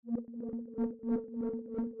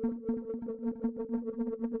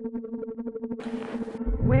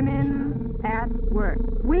Women at work.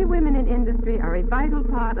 We women in industry are a vital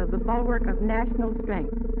part of the bulwark of national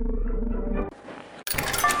strength.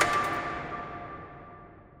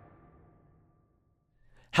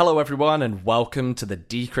 Hello everyone and welcome to the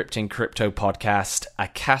Decrypting Crypto podcast, a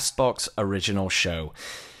Castbox original show.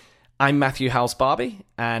 I'm Matthew Howes-Barbie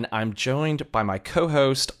and I'm joined by my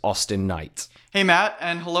co-host Austin Knight. Hey Matt,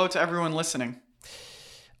 and hello to everyone listening.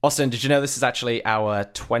 Austin, did you know this is actually our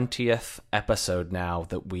 20th episode now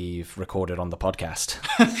that we've recorded on the podcast?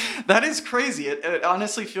 That is crazy. It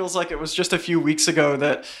honestly feels like it was just a few weeks ago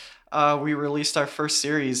that we released our first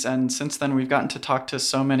series, and since then we've gotten to talk to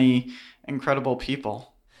so many incredible people.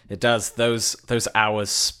 It does. Those hours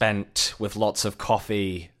spent with lots of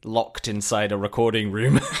coffee, locked inside a recording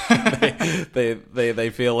room, they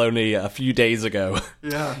feel only a few days ago.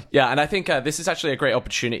 Yeah. Yeah, and I think this is actually a great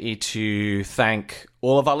opportunity to thank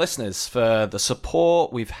all of our listeners for the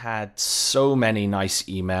support. We've had so many nice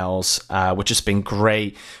emails, which has been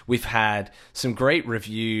great. We've had some great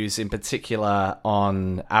reviews, in particular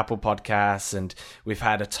on Apple Podcasts, and we've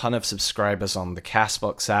had a ton of subscribers on the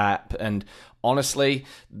Castbox app. And honestly,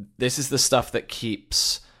 this is the stuff that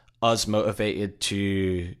keeps us motivated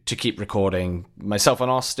to keep recording. Myself and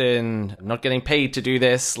Austin, I'm not getting paid to do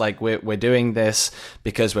this. Like we're doing this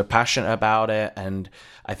because we're passionate about it, and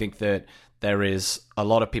I think that there is a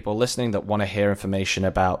lot of people listening that want to hear information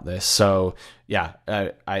about this. So yeah,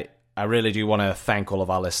 I really do want to thank all of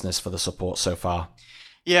our listeners for the support so far.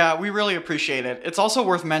 Yeah, we really appreciate it. It's also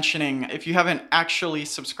worth mentioning, if you haven't actually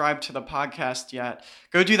subscribed to the podcast yet,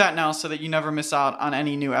 go do that now so that you never miss out on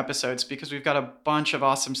any new episodes, because we've got a bunch of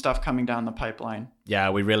awesome stuff coming down the pipeline.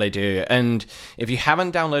 Yeah, we really do. And if you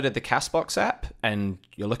haven't downloaded the Castbox app and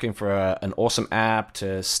you're looking for an awesome app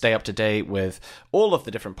to stay up to date with all of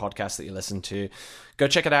the different podcasts that you listen to, go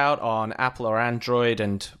check it out on Apple or Android.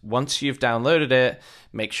 And once you've downloaded it,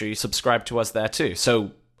 make sure you subscribe to us there too.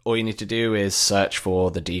 So all you need to do is search for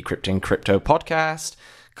the Decrypting Crypto podcast,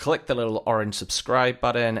 click the little orange subscribe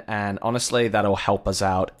button, and honestly, that'll help us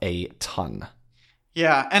out a ton.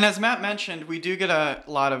 Yeah, and as Matt mentioned, we do get a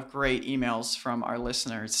lot of great emails from our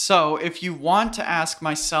listeners. So if you want to ask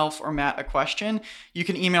myself or Matt a question, you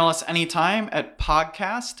can email us anytime at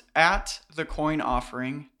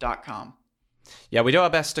podcast@thecoinoffering.com. Yeah, we do our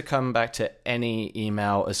best to come back to any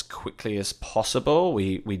email as quickly as possible.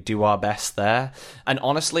 We do our best there. And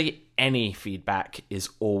honestly, any feedback is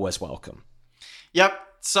always welcome. Yep.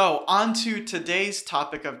 So on to today's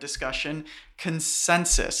topic of discussion,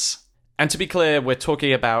 consensus. And to be clear, we're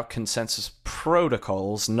talking about consensus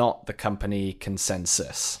protocols, not the company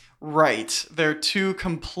Consensus. Right. They're two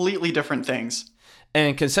completely different things.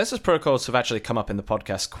 And consensus protocols have actually come up in the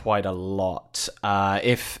podcast quite a lot.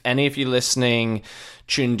 If any of you listening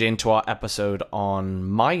tuned into our episode on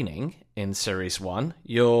mining in Series 1,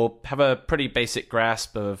 you'll have a pretty basic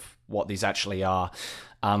grasp of what these actually are.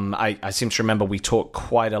 I seem to remember we talked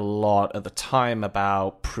quite a lot at the time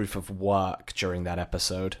about proof of work during that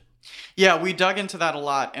episode. Yeah, we dug into that a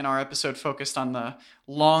lot in our episode focused on the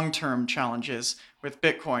long-term challenges with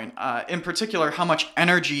Bitcoin, in particular how much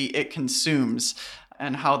energy it consumes,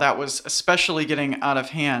 and how that was especially getting out of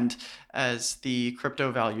hand as the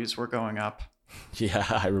crypto values were going up. Yeah,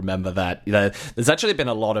 I remember that. There's actually been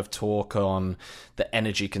a lot of talk on the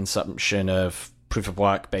energy consumption of proof of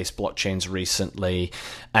work-based blockchains recently,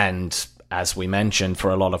 and as we mentioned, for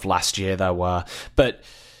a lot of last year there were. But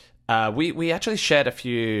we actually shared a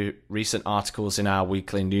few recent articles in our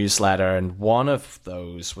weekly newsletter, and one of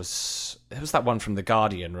those was that one from The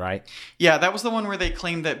Guardian, right? Yeah, that was the one where they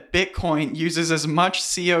claimed that Bitcoin uses as much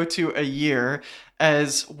CO2 a year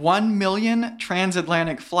as 1 million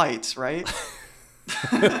transatlantic flights, right?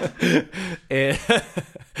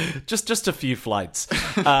 Just a few flights.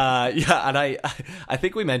 Yeah, and I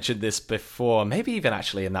think we mentioned this before, maybe even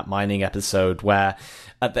actually in that mining episode, where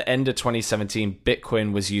at the end of 2017,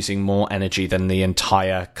 Bitcoin was using more energy than the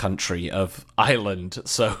entire country of Ireland.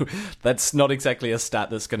 So that's not exactly a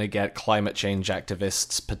stat that's going to get climate change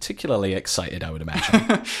activists particularly excited, I would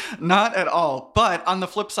imagine. Not at all. But on the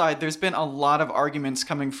flip side, there's been a lot of arguments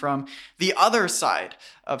coming from the other side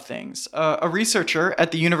of things. A researcher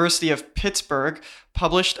at the University of Pittsburgh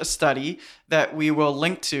published a study that we will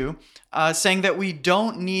link to, saying that we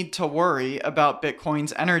don't need to worry about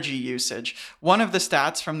Bitcoin's energy usage. One of the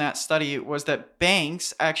stats from that study was that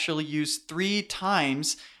banks actually use 3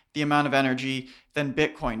 times the amount of energy than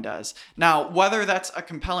Bitcoin does. Now, whether that's a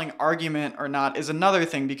compelling argument or not is another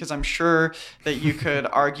thing, because I'm sure that you could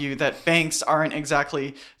argue that banks aren't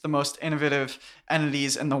exactly the most innovative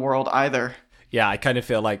entities in the world either. Yeah, I kind of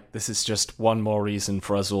feel like this is just one more reason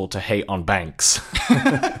for us all to hate on banks.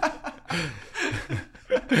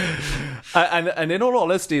 And in all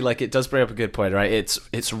honesty, like, it does bring up a good point, right?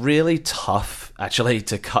 It's really tough actually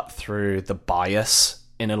to cut through the bias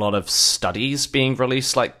in a lot of studies being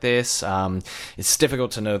released like this. It's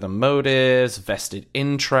difficult to know the motives, vested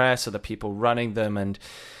interests of the people running them, and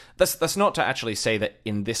that's not to actually say that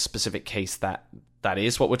in this specific case that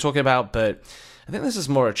is what we're talking about, but I think this is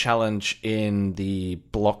more a challenge in the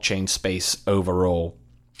blockchain space overall.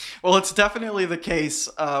 Well, it's definitely the case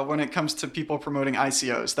when it comes to people promoting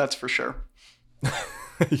ICOs, that's for sure.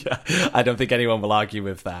 Yeah, I don't think anyone will argue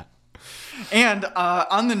with that. And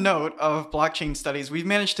on the note of blockchain studies, we've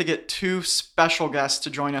managed to get 2 special guests to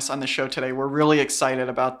join us on the show today. We're really excited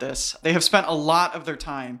about this. They have spent a lot of their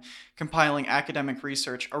time compiling academic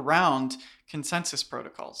research around consensus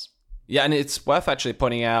protocols. Yeah, and it's worth actually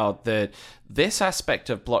pointing out that this aspect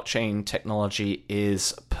of blockchain technology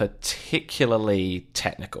is particularly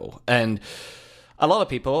technical. And a lot of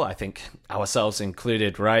people, I think ourselves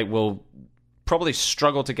included, right, will probably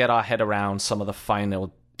struggle to get our head around some of the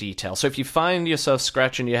final details. So if you find yourself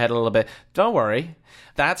scratching your head a little bit, don't worry.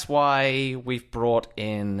 That's why we've brought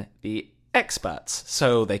in the experts,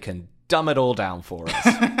 so they can dumb it all down for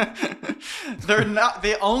us. They're not,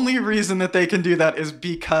 the only reason that they can do that is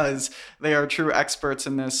because they are true experts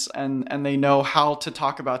in this, and they know how to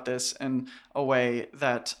talk about this in a way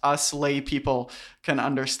that us lay people can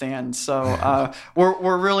understand. So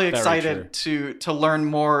we're really excited to learn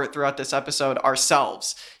more throughout this episode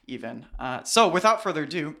ourselves even. So without further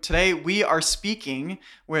ado, today we are speaking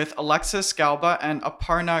with Alexis, Gauba, and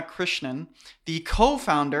Aparna Krishnan, the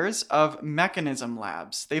co-founders of Mechanism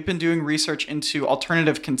Labs. They've been doing research into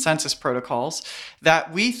alternative consensus protocols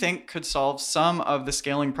that we think could solve some of the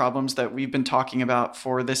scaling problems that we've been talking about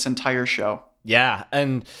for this entire show. Yeah,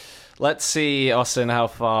 and let's see, Austin, how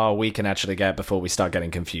far we can actually get before we start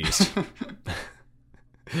getting confused.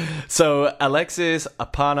 So, Alexis,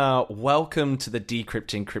 Aparna, welcome to the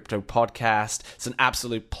Decrypting Crypto podcast. It's an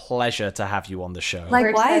absolute pleasure to have you on the show.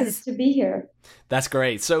 Likewise, to be here. That's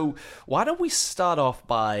great. So why don't we start off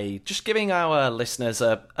by just giving our listeners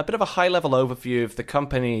a bit of a high-level overview of the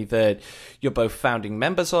company that you're both founding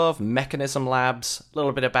members of, Mechanism Labs, a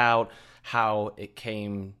little bit about how it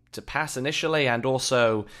came to pass initially, and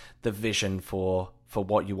also the vision for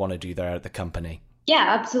what you want to do there at the company. Yeah,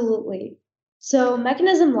 absolutely. So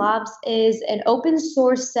Mechanism Labs is an open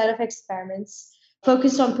source set of experiments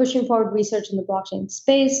focused on pushing forward research in the blockchain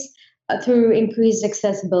space through increased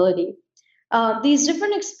accessibility. These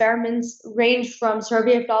different experiments range from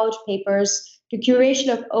survey of knowledge papers to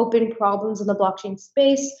curation of open problems in the blockchain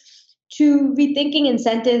space to rethinking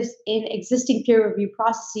incentives in existing peer review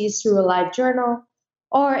processes through a live journal,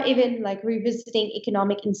 or even like revisiting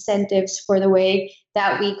economic incentives for the way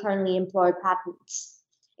that we currently employ patents.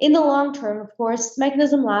 In the long term, of course,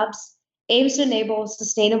 Mechanism Labs aims to enable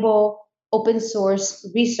sustainable open source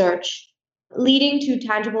research, leading to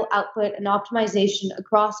tangible output and optimization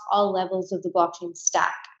across all levels of the blockchain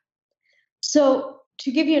stack. So,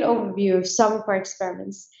 to give you an overview of some of our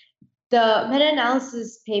experiments, the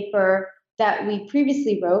meta-analysis paper that we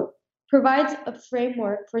previously wrote provides a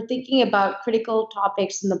framework for thinking about critical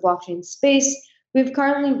topics in the blockchain space. We've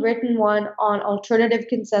currently written one on alternative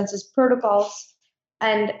consensus protocols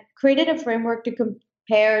and created a framework to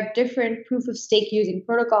compare different proof-of-stake using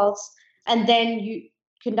protocols, and then you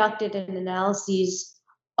conducted an analysis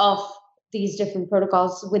of these different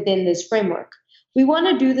protocols within this framework. We want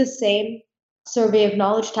to do the same survey of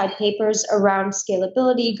knowledge type papers around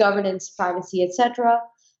scalability, governance, privacy, etc.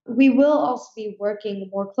 We will also be working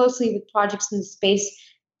more closely with projects in the space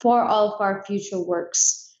for all of our future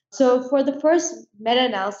works. So for the first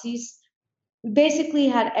meta-analyses, we basically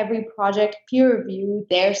had every project peer review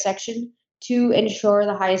their section to ensure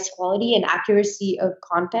the highest quality and accuracy of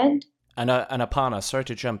content. And Aparna, sorry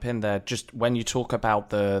to jump in there. Just when you talk about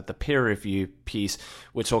the peer review piece,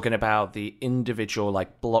 we're talking about the individual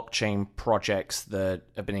like blockchain projects that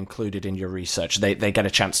have been included in your research. They get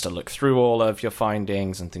a chance to look through all of your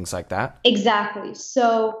findings and things like that. Exactly.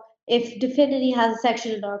 So if Definity has a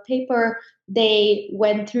section in our paper, they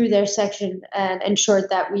went through their section and ensured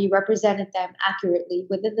that we represented them accurately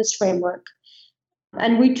within this framework.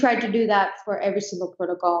 And we tried to do that for every single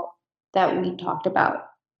protocol that we talked about.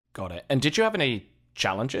 Got it. And did you have any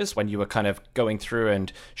challenges when you were kind of going through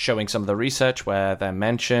and showing some of the research where they're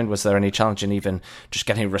mentioned? Was there any challenge in even just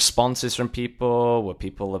getting responses from people? Were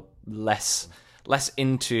people less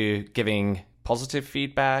into giving positive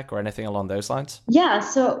feedback or anything along those lines? Yeah,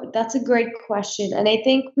 so that's a great question. And I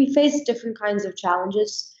think we faced different kinds of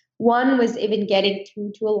challenges. One was even getting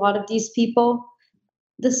through to a lot of these people.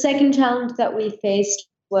 The second challenge that we faced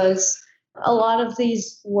was A lot of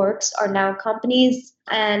these works are now companies,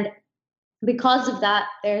 and because of that,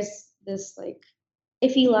 there's this like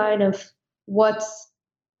iffy line of what's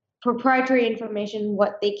proprietary information,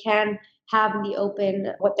 what they can have in the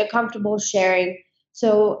open, what they're comfortable sharing.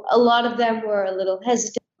 So a lot of them were a little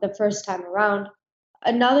hesitant the first time around.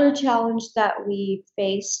 Another challenge that we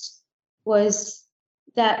faced was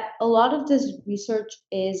that a lot of this research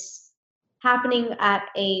is happening at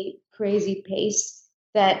a crazy pace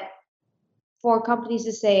that for companies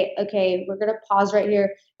to say, okay, we're going to pause right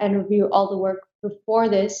here and review all the work before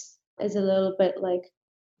this is a little bit like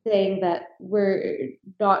saying that we're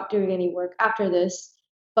not doing any work after this.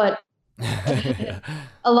 But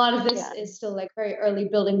a lot of this is still like very early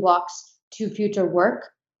building blocks to future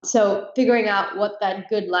work. So figuring out what that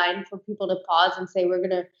good line for people to pause and say, we're going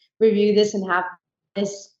to review this and have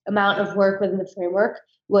this amount of work within the framework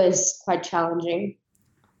was quite challenging.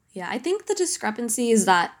 Yeah, I think the discrepancy is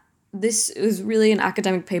that this is really an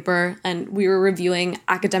academic paper and we were reviewing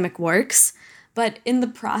academic works. But in the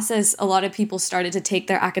process, a lot of people started to take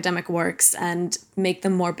their academic works and make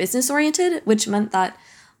them more business-oriented, which meant that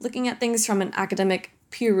looking at things from an academic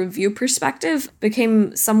peer review perspective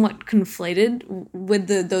became somewhat conflated with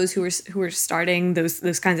those who were starting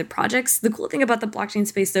those kinds of projects. The cool thing about the blockchain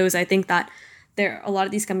space, though, is I think that there are a lot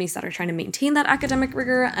of these companies that are trying to maintain that academic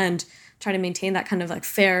rigor and try to maintain that kind of like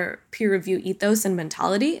fair peer review ethos and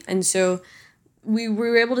mentality. And so we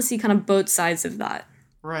were able to see kind of both sides of that.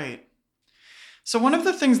 Right. So one of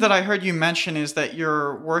the things that I heard you mention is that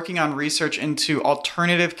you're working on research into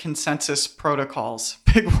alternative consensus protocols.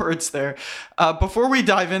 Big words there. Before we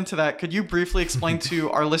dive into that, could you briefly explain to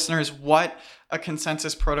our listeners what a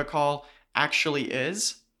consensus protocol actually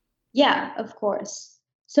is? Yeah, of course.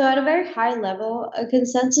 So at a very high level, a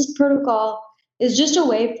consensus protocol is just a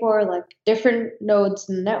way for like different nodes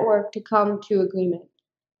in the network to come to agreement.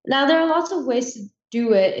 Now, there are lots of ways to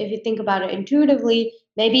do it if you think about it intuitively.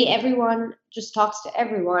 Maybe everyone just talks to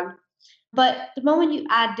everyone. But the moment you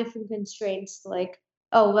add different constraints, like,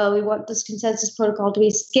 oh, well, we want this consensus protocol to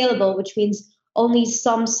be scalable, which means only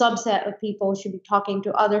some subset of people should be talking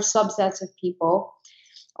to other subsets of people,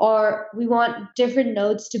 or we want different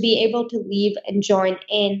nodes to be able to leave and join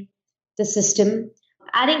in the system.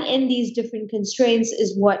 Adding in these different constraints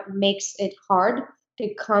is what makes it hard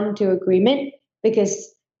to come to agreement,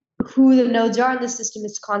 because who the nodes are in the system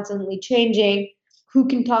is constantly changing. Who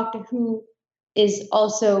can talk to who is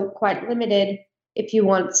also quite limited if you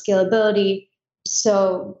want scalability.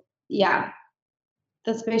 So yeah,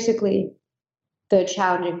 that's basically the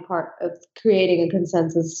challenging part of creating a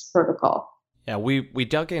consensus protocol. Yeah, we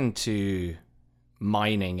dug into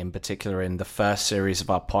mining in particular in the first series of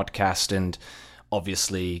our podcast, and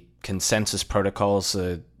obviously consensus protocols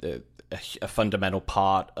are a fundamental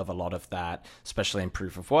part of a lot of that, especially in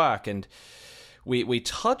proof of work. And we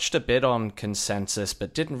touched a bit on consensus,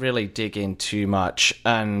 but didn't really dig in too much.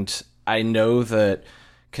 And I know that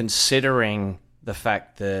considering the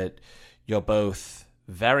fact that you're both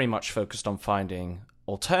very much focused on finding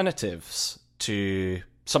alternatives to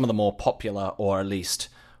some of the more popular or at least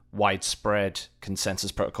widespread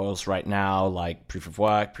consensus protocols right now, like proof of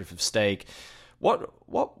work, proof of stake,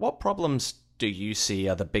 what problems do you see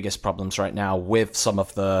are the biggest problems right now with some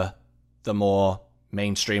of the more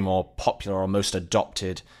mainstream or popular or most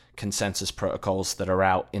adopted consensus protocols that are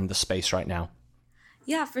out in the space right now?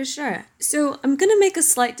 Yeah, for sure. So I'm going to make a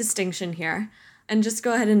slight distinction here and just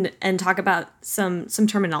go ahead and talk about some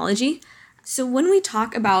terminology. So when we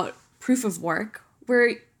talk about proof of work,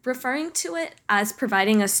 we're referring to it as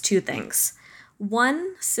providing us two things.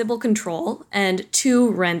 One, Sybil control, and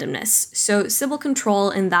two, randomness. So Sybil control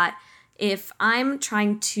in that if I'm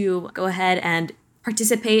trying to go ahead and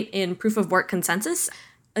participate in proof of work consensus,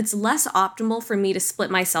 it's less optimal for me to split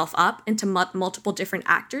myself up into multiple different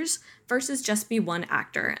actors versus just be one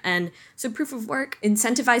actor. And so proof of work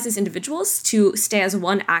incentivizes individuals to stay as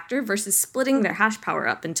one actor versus splitting their hash power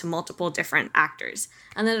up into multiple different actors.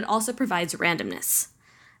 And then it also provides randomness.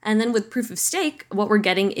 And then with proof of stake, what we're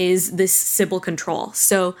getting is this Sybil control.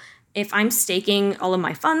 So if I'm staking all of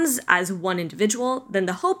my funds as one individual, then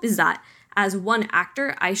the hope is that as one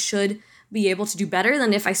actor, I should be able to do better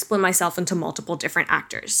than if I split myself into multiple different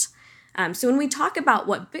actors. So when we talk about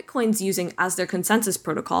what Bitcoin's using as their consensus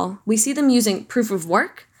protocol, we see them using proof of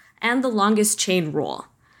work and the longest chain rule.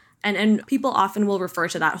 And people often will refer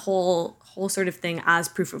to that whole sort of thing as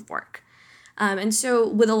proof of work. And so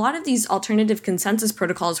with a lot of these alternative consensus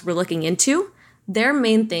protocols we're looking into, their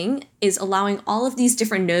main thing is allowing all of these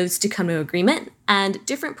different nodes to come to agreement, and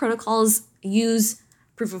different protocols use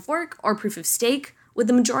proof of work or proof of stake, with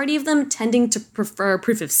the majority of them tending to prefer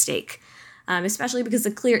proof of stake. especially because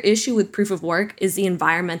the clear issue with proof of work is the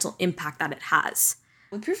environmental impact that it has.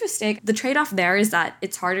 With proof of stake, the trade-off there is that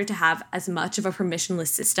it's harder to have as much of a permissionless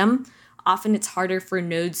system. Often it's harder for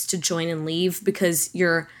nodes to join and leave because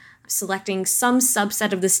you're selecting some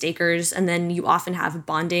subset of the stakers, and then you often have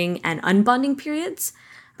bonding and unbonding periods.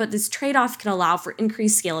 But this trade-off can allow for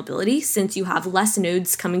increased scalability since you have less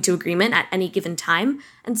nodes coming to agreement at any given time,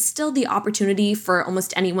 and still the opportunity for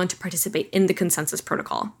almost anyone to participate in the consensus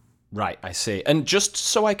protocol. Right, I see. And just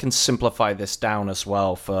so I can simplify this down as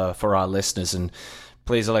well for our listeners, and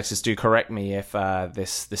please, Alexis, do correct me if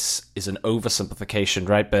this is an oversimplification,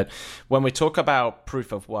 right? But when we talk about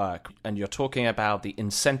proof of work, and you're talking about the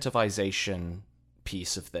incentivization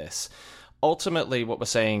piece of this, ultimately what we're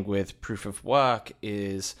saying with proof of work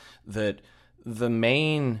is that the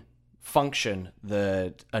main function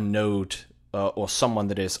that a node or someone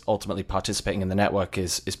that is ultimately participating in the network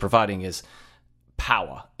is providing is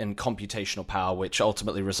power and computational power, which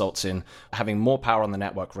ultimately results in having more power on the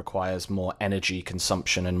network requires more energy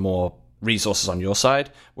consumption and more resources on your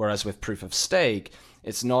side. Whereas with proof of stake,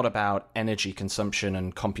 it's not about energy consumption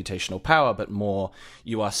and computational power, but more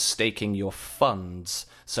you are staking your funds.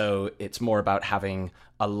 So it's more about having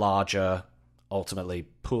a larger, ultimately,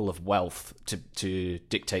 pool of wealth to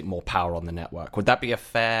dictate more power on the network. Would that be a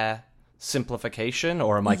fair simplification,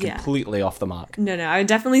 or am I completely off the mark? No, I would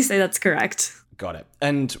definitely say that's correct. Got it.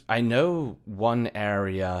 And I know one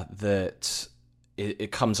area that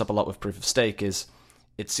it comes up a lot with proof of stake is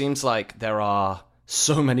it seems like there are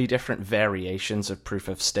so many different variations of proof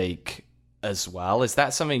of stake as well. Is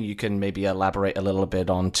that something you can maybe elaborate a little bit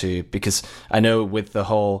on too? Because I know with the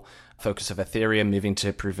whole focus of Ethereum moving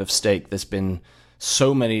to proof of stake, there's been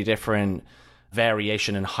so many different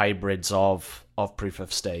variation and hybrids of proof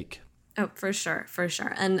of stake. Oh, for sure.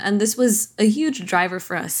 And this was a huge driver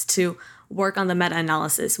for us to work on the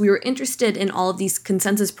meta-analysis. We were interested in all of these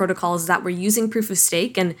consensus protocols that were using proof of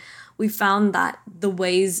stake, and we found that the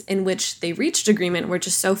ways in which they reached agreement were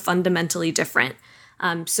just so fundamentally different.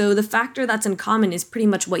 So the factor that's in common is pretty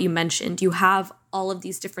much what you mentioned. You have all of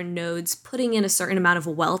these different nodes putting in a certain amount of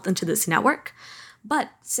wealth into this network, but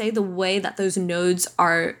say the way that those nodes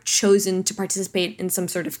are chosen to participate in some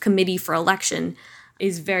sort of committee for election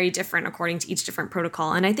is very different according to each different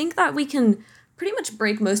protocol. And I think that we can pretty much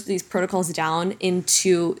break most of these protocols down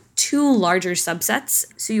into two larger subsets.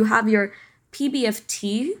 So you have your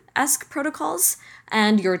PBFT-esque protocols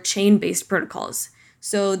and your chain-based protocols.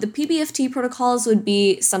 So the PBFT protocols would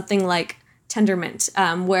be something like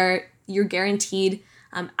Tendermint, where you're guaranteed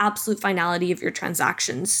absolute finality of your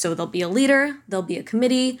transactions. So there'll be a leader, there'll be a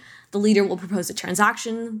committee, the leader will propose a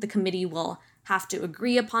transaction, the committee will have to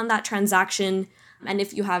agree upon that transaction, and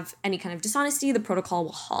if you have any kind of dishonesty, the protocol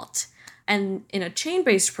will halt. And in a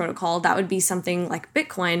chain-based protocol, that would be something like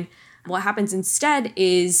Bitcoin. What happens instead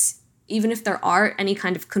is, even if there are any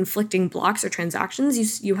kind of conflicting blocks or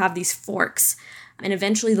transactions, you have these forks. And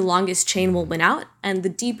eventually the longest chain will win out. And the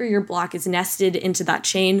deeper your block is nested into that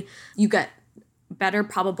chain, you get better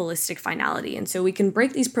probabilistic finality. And so we can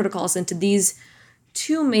break these protocols into these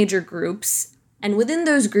two major groups. And within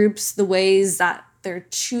those groups, the ways that they're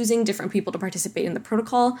choosing different people to participate in the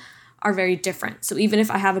protocol are very different. So even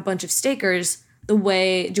if I have a bunch of stakers, the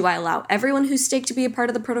way, do I allow everyone who's staked to be a part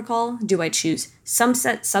of the protocol? Do I choose some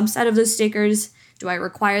subset of those stakers? Do I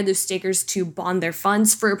require those stakers to bond their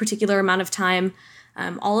funds for a particular amount of time?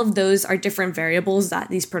 All of those are different variables that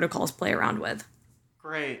these protocols play around with.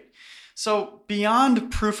 Great. So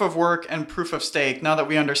beyond proof of work and proof of stake, now that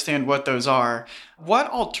we understand what those are, what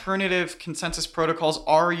alternative consensus protocols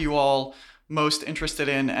are you all most interested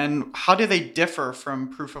in, and how do they differ from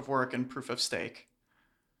proof of work and proof of stake?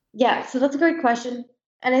 Yeah, so that's a great question.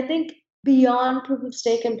 And I think beyond proof of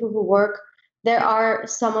stake and proof of work, there are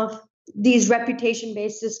some of these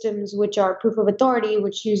reputation-based systems, which are proof of authority,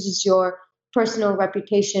 which uses your personal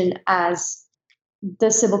reputation as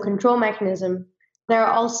the civil control mechanism. There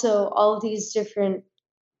are also all of these different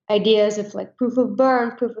ideas of like proof of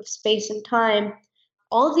burn, proof of space and time.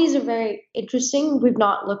 All of these are very interesting. We've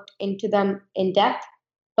not looked into them in depth,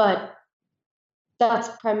 but that's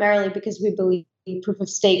primarily because we believe proof of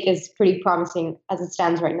stake is pretty promising as it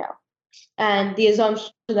stands right now. And the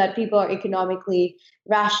assumption that people are economically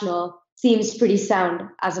rational seems pretty sound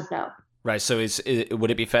as of now. Right. So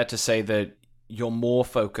would it be fair to say that you're more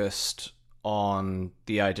focused on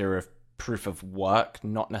the idea of proof of work,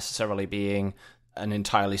 not necessarily being an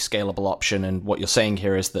entirely scalable option? And what you're saying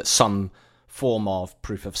here is that some form of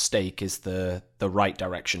proof of stake is the right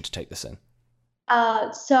direction to take this in?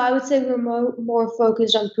 So I would say we're more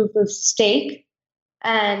focused on proof of stake.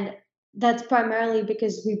 And that's primarily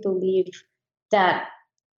because we believe that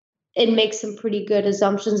it makes some pretty good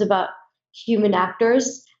assumptions about human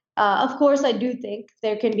actors. Of course, I do think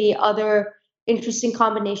there can be other interesting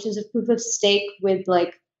combinations of proof of stake with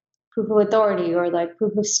like proof of authority or like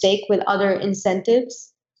proof of stake with other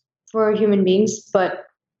incentives for human beings. But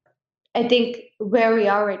I think where we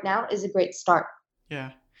are right now is a great start.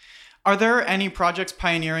 Yeah. Are there any projects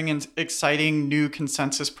pioneering and exciting new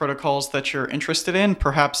consensus protocols that you're interested in,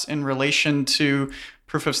 perhaps in relation to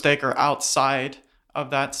proof of stake or outside of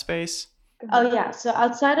that space? Oh, yeah. So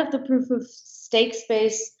outside of the proof of stake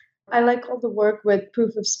space, I like all the work with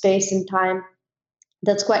proof of space and time.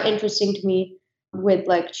 That's quite interesting to me with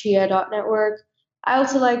like Chia.network. I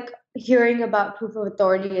also like hearing about proof of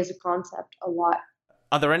authority as a concept a lot.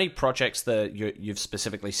 Are there any projects that you've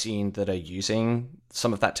specifically seen that are using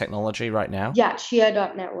some of that technology right now? Yeah,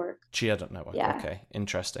 Chia.network. Chia.network, Yeah. Okay,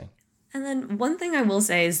 interesting. And then one thing I will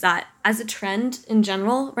say is that as a trend in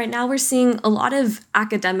general, right now we're seeing a lot of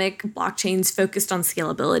academic blockchains focused on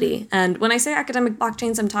scalability. And when I say academic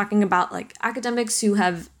blockchains, I'm talking about like academics who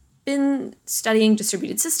have been studying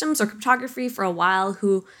distributed systems or cryptography for a while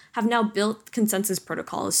who have now built consensus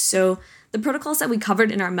protocols. So the protocols that we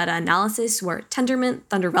covered in our meta-analysis were Tendermint,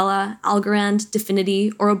 Thunderella, Algorand,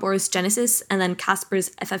 Dfinity, Ouroboros Genesis, and then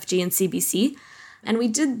Casper's FFG and CBC. And we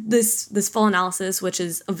did this full analysis, which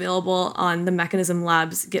is available on the Mechanism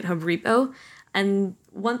Labs GitHub repo. And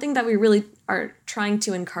one thing that we really are trying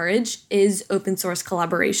to encourage is open source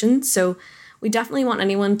collaboration. So we definitely want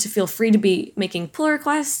anyone to feel free to be making pull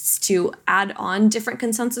requests, to add on different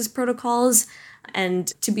consensus protocols, and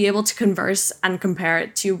to be able to converse and compare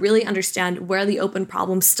to really understand where the open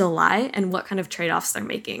problems still lie and what kind of trade-offs they're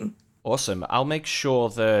making. Awesome. I'll make sure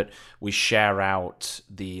that we share out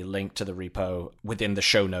the link to the repo within the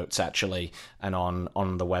show notes, actually, and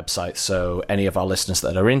on the website. So any of our listeners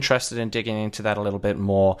that are interested in digging into that a little bit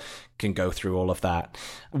more can go through all of that.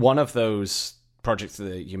 One of those projects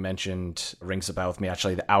that you mentioned rings a bell with me,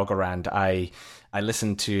 actually, the Algorand. I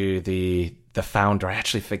listened to the founder. I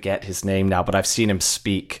actually forget his name now, but I've seen him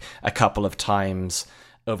speak a couple of times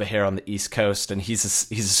over here on the East Coast, and he's a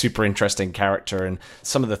super interesting character. And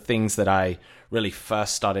some of the things that I really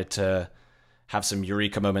first started to have some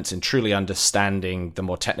eureka moments in truly understanding the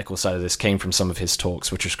more technical side of this came from some of his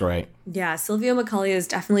talks, which was great. Yeah, Silvio Macaulay has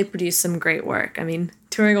definitely produced some great work. I mean,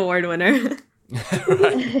 Turing Award winner.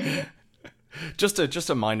 Right. Just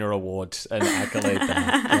a minor award and accolade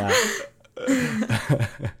there. Yeah.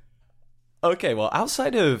 Okay, well,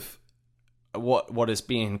 outside of what has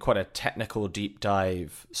been quite a technical deep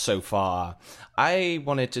dive so far, I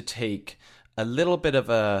wanted to take a little bit of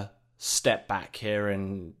a step back here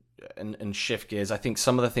and shift gears. I think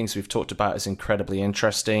some of the things we've talked about is incredibly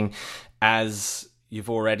interesting. As you've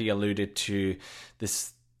already alluded to,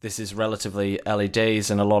 this is relatively early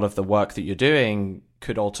days, and a lot of the work that you're doing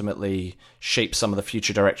could ultimately shape some of the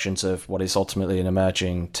future directions of what is ultimately an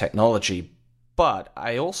emerging technology. But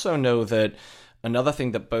I also know that another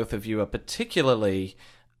thing that both of you are particularly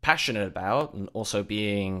passionate about, and also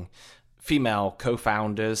being female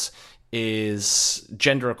co-founders, is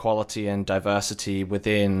gender equality and diversity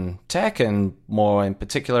within tech, and more in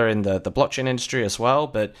particular in the blockchain industry as well.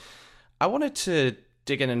 But I wanted to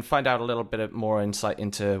dig in and find out a little bit more insight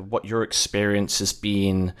into what your experience has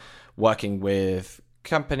been working with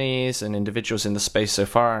companies and individuals in the space so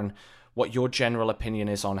far, and what your general opinion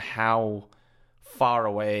is on how far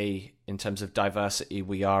away in terms of diversity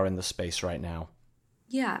we are in the space right now.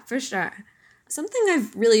 Yeah, for sure. Something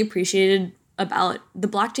I've really appreciated about the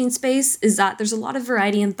blockchain space is that there's a lot of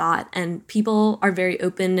variety in thought, and people are very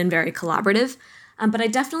open and very collaborative. But I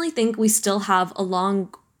definitely think we still have a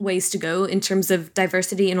long ways to go in terms of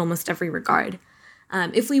diversity in almost every regard.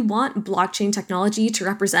 If we want blockchain technology to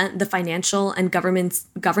represent the financial and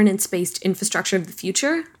governance-based infrastructure of the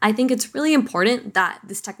future, I think it's really important that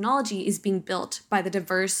this technology is being built by the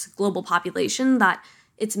diverse global population that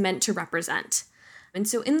it's meant to represent. And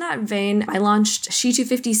so in that vein, I launched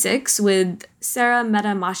She256 with Sarah,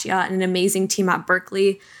 Meta, Mashia, and an amazing team at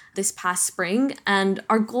Berkeley this past spring. And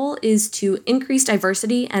our goal is to increase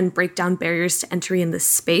diversity and break down barriers to entry in this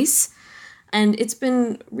space. And it's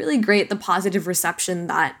been really great, the positive reception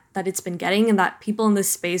that it's been getting, and that people in this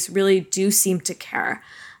space really do seem to care.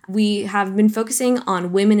 We have been focusing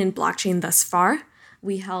on women in blockchain thus far.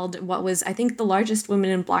 We held what was, I think, the largest women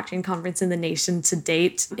in blockchain conference in the nation to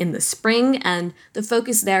date in the spring. And the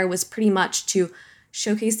focus there was pretty much to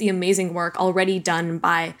showcase the amazing work already done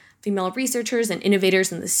by female researchers and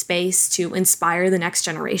innovators in the space to inspire the next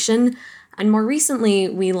generation. And more recently,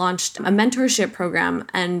 we launched a mentorship program,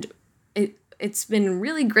 and it's been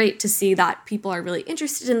really great to see that people are really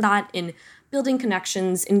interested in that, in building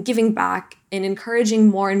connections and giving back and encouraging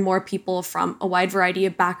more and more people from a wide variety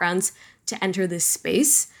of backgrounds to enter this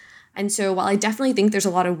space. And so while I definitely think there's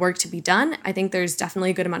a lot of work to be done, I think there's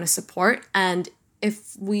definitely a good amount of support. And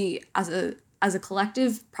if we as a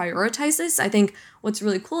collective prioritize this, I think what's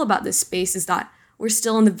really cool about this space is that we're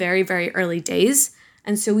still in the very, very early days.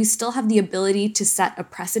 And so we still have the ability to set a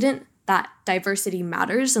precedent that diversity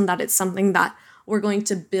matters and that it's something that we're going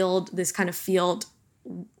to build this kind of field,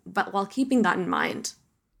 but while keeping that in mind.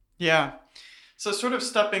 Yeah. So sort of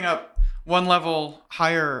stepping up one level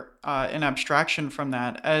higher in abstraction from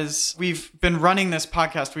that, as we've been running this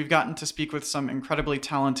podcast, we've gotten to speak with some incredibly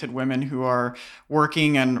talented women who are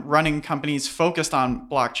working and running companies focused on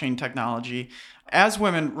blockchain technology. As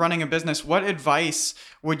women running a business, what advice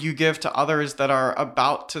would you give to others that are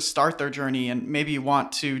about to start their journey and maybe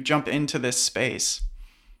want to jump into this space?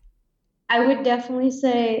 I would definitely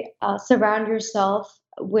say surround yourself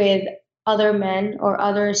with other men or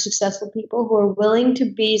other successful people who are willing to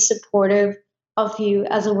be supportive of you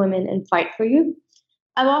as a woman and fight for you.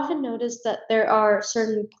 I've often noticed that there are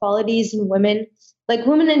certain qualities in women, like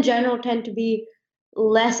women in general tend to be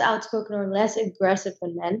less outspoken or less aggressive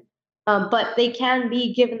than men, but they can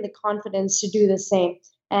be given the confidence to do the same.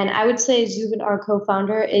 And I would say Zubin, our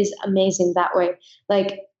co-founder, is amazing that way.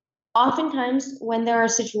 Like oftentimes when there are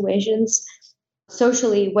situations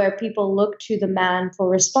socially where people look to the man for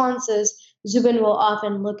responses, Zubin will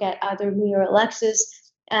often look at either me or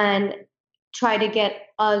Alexis and try to get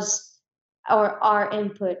us or our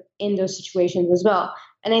input in those situations as well.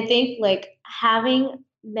 And I think like having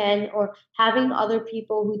men or having other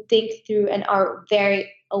people who think through and are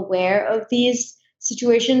very aware of these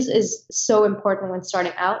situations is so important when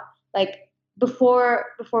starting out. Like before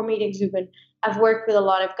meeting Zubin, I've worked with a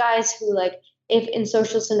lot of guys who like if in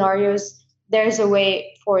social scenarios there's a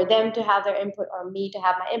way for them to have their input or me to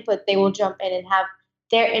have my input, they will jump in and have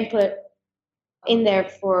their input in there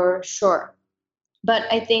for sure. But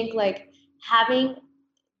I think like having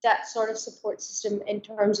that sort of support system in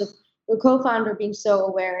terms of your co-founder being so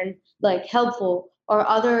aware and like helpful, or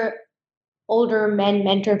other older men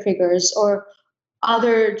mentor figures, or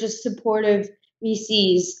other just supportive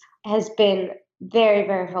VCs has been very,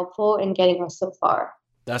 very helpful in getting us so far.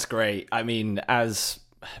 That's great. I mean, as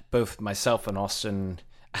both myself and Austin,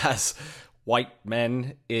 as white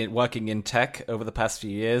men working in tech over the past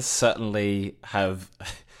few years, certainly have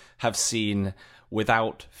seen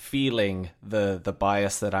without feeling the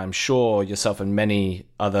bias that I'm sure yourself and many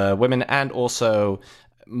other women and also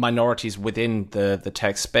minorities within the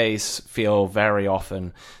tech space feel very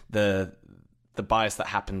often, the bias that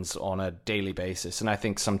happens on a daily basis. And I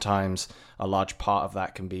think sometimes a large part of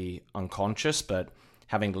that can be unconscious, but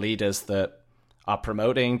having leaders that are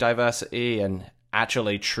promoting diversity and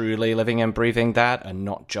actually truly living and breathing that, and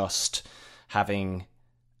not just having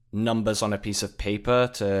numbers on a piece of paper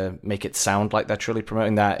to make it sound like they're truly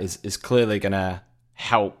promoting that, is clearly going to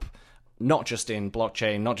help, not just in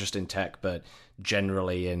blockchain, not just in tech, but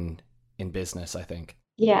generally in business, I think.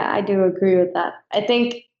 Yeah, I do agree with that. I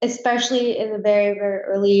think especially in the very, very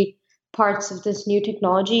early parts of this new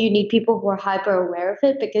technology, you need people who are hyper aware of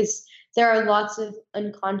it, because there are lots of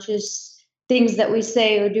unconscious things that we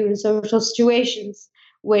say or do in social situations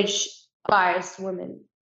which bias women.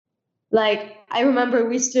 Like I remember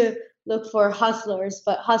we used to look for hustlers,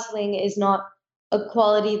 but hustling is not a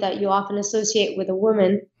quality that you often associate with a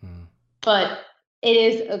woman, but it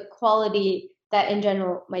is a quality that in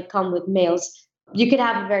general might come with males. You could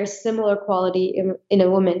have a very similar quality in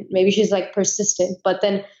a woman. Maybe she's like persistent, but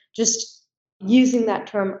then just using that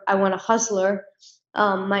term, I want a hustler,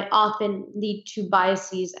 might often lead to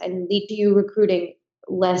biases and lead to you recruiting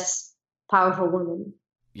less powerful women.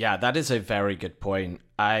 Yeah, that is a very good point.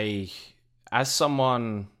 As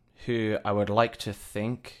someone who I would like to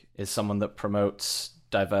think is someone that promotes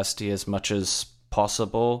diversity as much as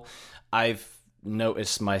possible, I've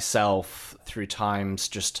noticed myself through times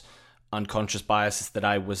just unconscious biases that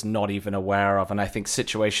I was not even aware of. And I think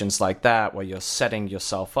situations like that, where you're setting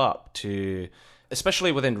yourself up to,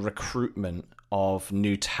 especially within recruitment of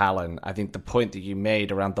new talent, I think the point that you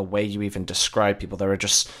made around the way you even describe people, there are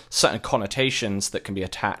just certain connotations that can be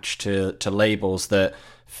attached to labels that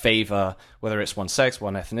favor whether it's one sex,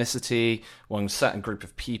 one ethnicity, one certain group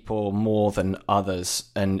of people more than others.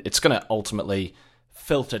 And it's going to ultimately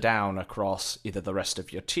filter down across either the rest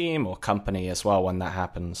of your team or company as well when that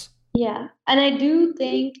happens. Yeah. And I do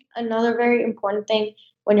think another very important thing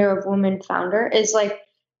when you're a woman founder is like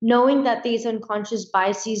knowing that these unconscious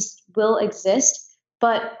biases will exist,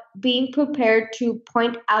 but being prepared to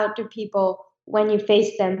point out to people when you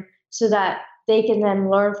face them so that they can then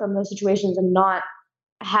learn from those situations and not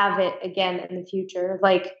have it again in the future.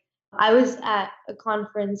 Like, I was at a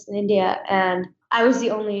conference in India and I was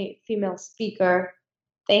the only female speaker.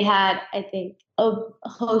 They had, I think, a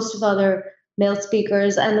host of other male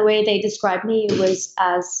speakers, and the way they described me was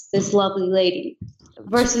as this lovely lady,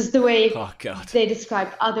 versus the way they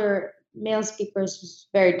described other male speakers was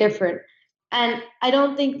very different. And I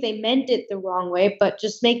don't think they meant it the wrong way, but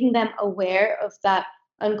just making them aware of that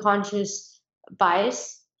unconscious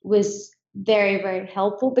bias was very, very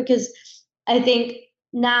helpful, because I think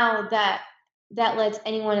now that lets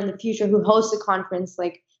anyone in the future who hosts a conference,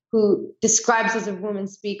 like who describes as a woman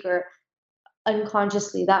speaker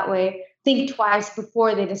unconsciously that way, think twice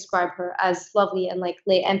before they describe her as lovely, and like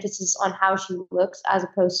lay emphasis on how she looks as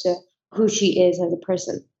opposed to who she is as a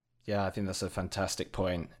person. Yeah, I think that's a fantastic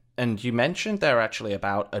point. And you mentioned there actually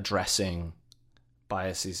about addressing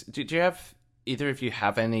biases. Do you have, either of you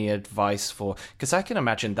have any advice for, because I can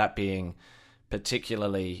imagine that being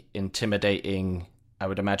particularly intimidating, I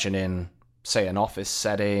would imagine in, say, an office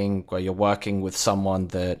setting where you're working with someone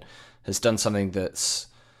that has done something that's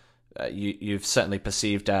you've certainly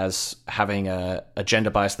perceived as having a gender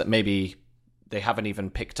bias that maybe they haven't even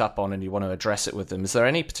picked up on, and you want to address it with them. Is there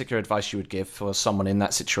any particular advice you would give for someone in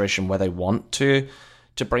that situation where they want to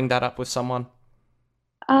bring that up with someone?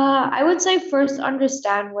 I would say first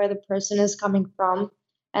understand where the person is coming from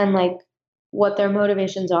and like what their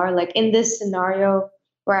motivations are. Like in this scenario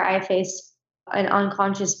where I face an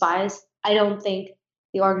unconscious bias, I don't think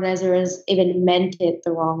the organizers even meant it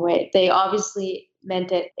the wrong way. They obviously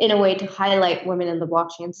meant it in a way to highlight women in the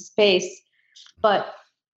blockchain space, but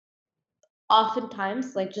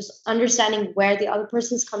oftentimes like just understanding where the other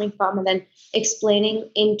person is coming from and then explaining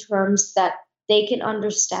in terms that they can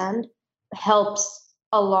understand helps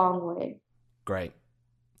a long way. Great.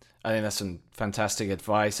 I think that's some fantastic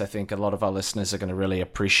advice. I think a lot of our listeners are going to really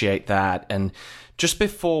appreciate that. And just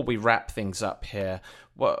before we wrap things up here,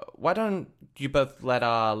 why don't you both let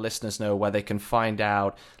our listeners know where they can find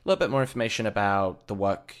out a little bit more information about the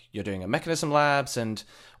work you're doing at Mechanism Labs, and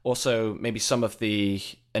also maybe some of the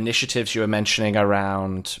initiatives you were mentioning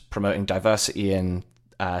around promoting diversity in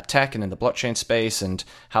tech and in the blockchain space, and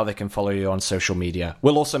how they can follow you on social media.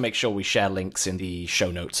 We'll also make sure we share links in the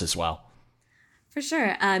show notes as well. For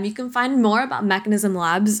sure. You can find more about Mechanism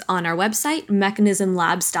Labs on our website,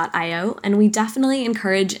 mechanismlabs.io, and we definitely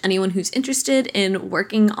encourage anyone who's interested in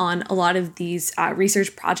working on a lot of these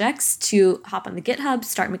research projects to hop on the GitHub,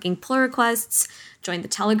 start making pull requests, join the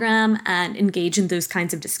Telegram, and engage in those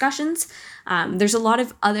kinds of discussions. There's a lot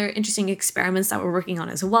of other interesting experiments that we're working on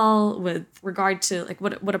as well with regard to like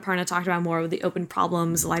what Aparna talked about more with the open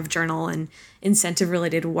problems, live journal, and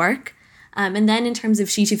incentive-related work. And then in terms of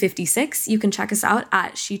She256, you can check us out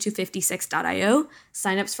at she256.io.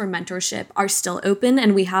 Signups for mentorship are still open,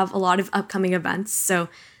 and we have a lot of upcoming events, so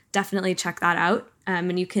definitely check that out.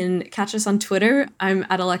 And you can catch us on Twitter. I'm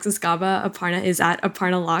at Alexis Gauba. Aparna is at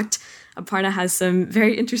Aparna Locked. Aparna has some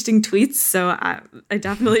very interesting tweets, so I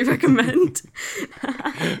definitely recommend.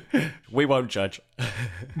 We won't judge.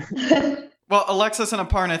 Well, Alexis and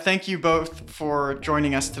Aparna, thank you both for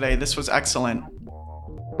joining us today. This was excellent.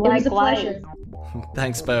 It was a pleasure.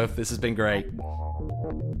 Thanks both. This has been great.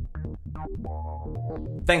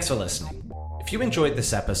 Thanks for listening. If you enjoyed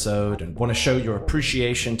this episode and want to show your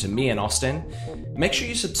appreciation to me and Austin, make sure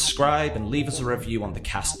you subscribe and leave us a review on the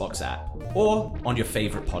Castbox app or on your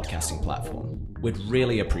favorite podcasting platform. We'd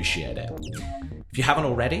really appreciate it. If you haven't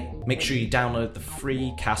already, make sure you download the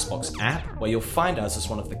free Castbox app, where you'll find us as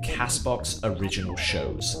one of the Castbox original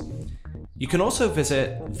shows. You can also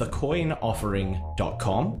visit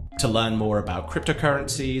thecoinoffering.com to learn more about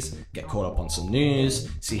cryptocurrencies, get caught up on some news,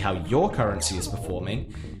 see how your currency is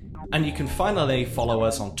performing, and you can finally follow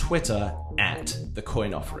us on Twitter at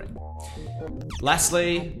thecoinoffering.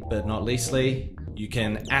 Lastly, but not leastly, you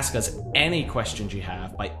can ask us any questions you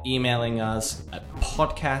have by emailing us at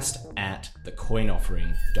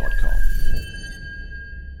podcast@thecoinoffering.com.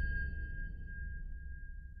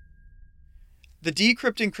 The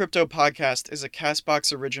Decrypting Crypto podcast is a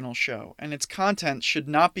Castbox original show, and its content should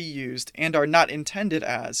not be used and are not intended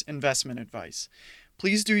as investment advice.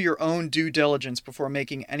 Please do your own due diligence before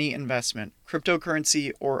making any investment,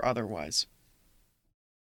 cryptocurrency or otherwise.